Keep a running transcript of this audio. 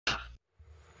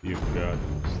You got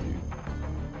this, dude.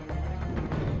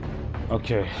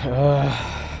 Okay.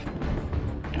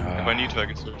 If I need to, I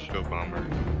can switch to a bomber.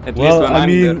 At Well, least when I I'm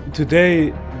mean, good.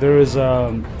 today there is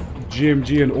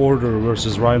GMG and Order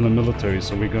versus Rhineland Military,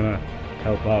 so we're gonna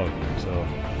help out. So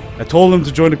I told him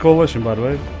to join the coalition, by the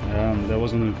way. That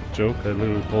wasn't a joke. I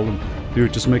literally told him,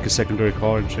 dude, just make a secondary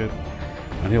car and shit.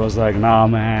 And he was like, nah,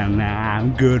 man, nah,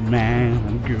 I'm good,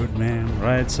 man,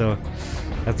 right? So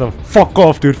I thought, fuck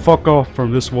off, dude, fuck off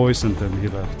from this voice, and then he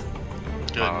left.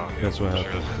 Good. That's what Sure.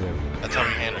 happened. Yeah. That's how we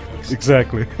handle things.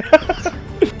 Exactly.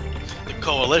 The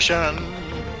coalition.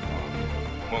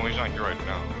 Well, he's not here right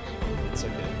now. It's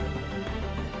okay.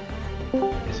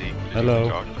 Is he? Hello.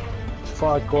 Talking?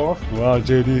 Fuck off. Wow,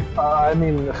 JD. I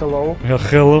mean, hello.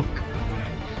 Hello.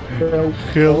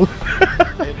 Hello.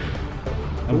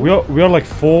 And we are like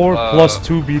 4 plus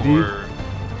 2 BD. Or,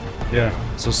 Yeah,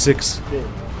 so 6 Yeah.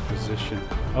 position.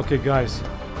 Okay, guys.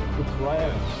 Good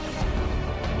plan.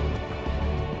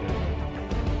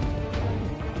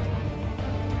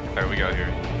 alright, we got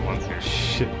here. One's here.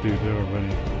 Shit, dude, they're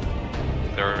already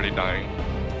They're already dying.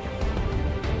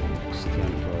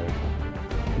 stand by.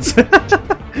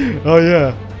 Oh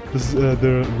yeah, this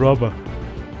the rubber.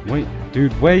 Wait,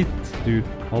 dude,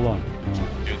 hold on.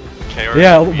 Dude, KR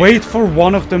Yeah, wait for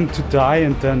one of them to die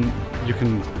and then you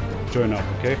can join up,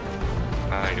 okay?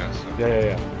 I guess so.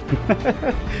 Yeah.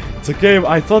 It's okay.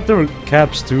 I thought there were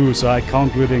caps too, so I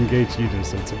can't really engage either,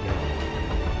 so it's okay.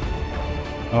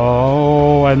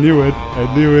 Oh, I knew it.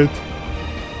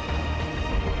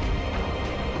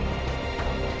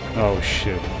 Oh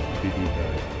shit. BD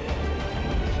died.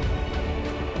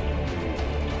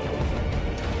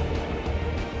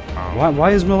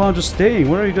 Why is Milan just staying?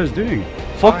 What are you guys doing?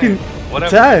 Fucking Whatever.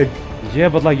 tag! Yeah,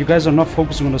 but like you guys are not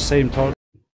focusing on the same target.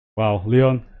 Wow,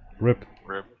 Leon, rip.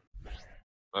 Rip.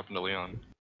 What happened to Leon?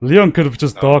 Leon could have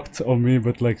just Oh. docked on me,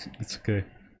 but like, it's okay.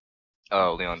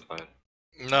 Oh, Leon died.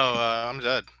 No, I'm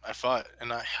dead. I fought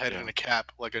and I hid in a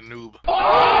cap like a noob.